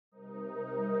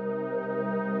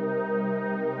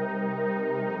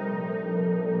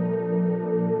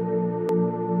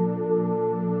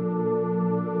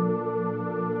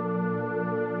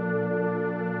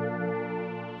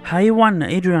Hi everyone,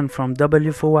 Adrian from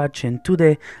W4Watch, and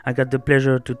today I got the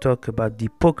pleasure to talk about the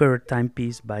poker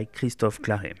timepiece by Christophe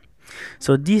Claret.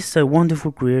 So this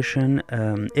wonderful creation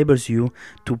enables you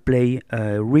to play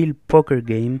a real poker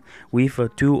game with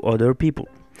two other people.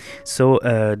 So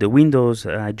the windows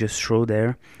I just showed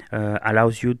there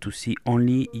allows you to see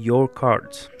only your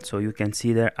cards. So you can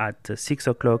see there at 6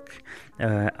 o'clock,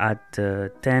 at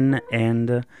 10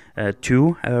 and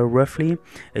 2 roughly,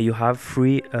 you have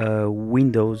three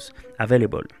windows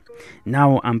available.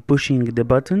 Now I'm pushing the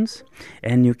buttons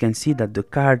and you can see that the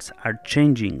cards are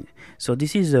changing. So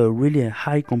this is a really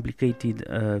high complicated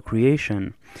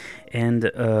creation, and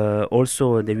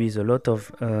also there is a lot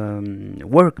of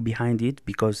work behind it,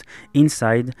 because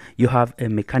inside you have a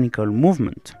mechanical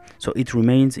movement, so it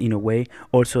remains in a way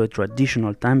also a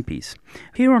traditional timepiece.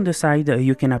 Here on the side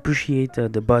you can appreciate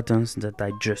the buttons that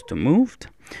I just moved.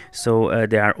 So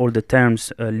there are all the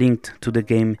terms linked to the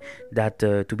game that,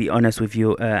 to be honest with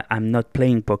you, I'm not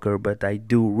playing poker, but I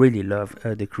do really love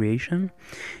the creation.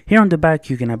 Here on the back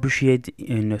you can appreciate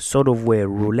in a sort of way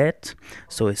roulette,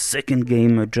 so a second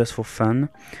game just for fun,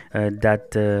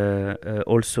 that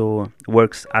also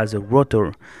works as a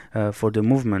rotor for the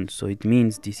movement. So it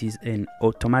means this is an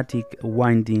automatic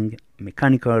winding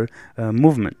mechanical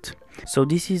movement. So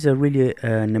this is a really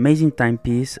an amazing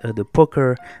timepiece, the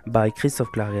Poker by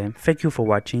Christophe Claret. Thank you for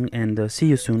watching, and see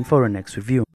you soon for our next review.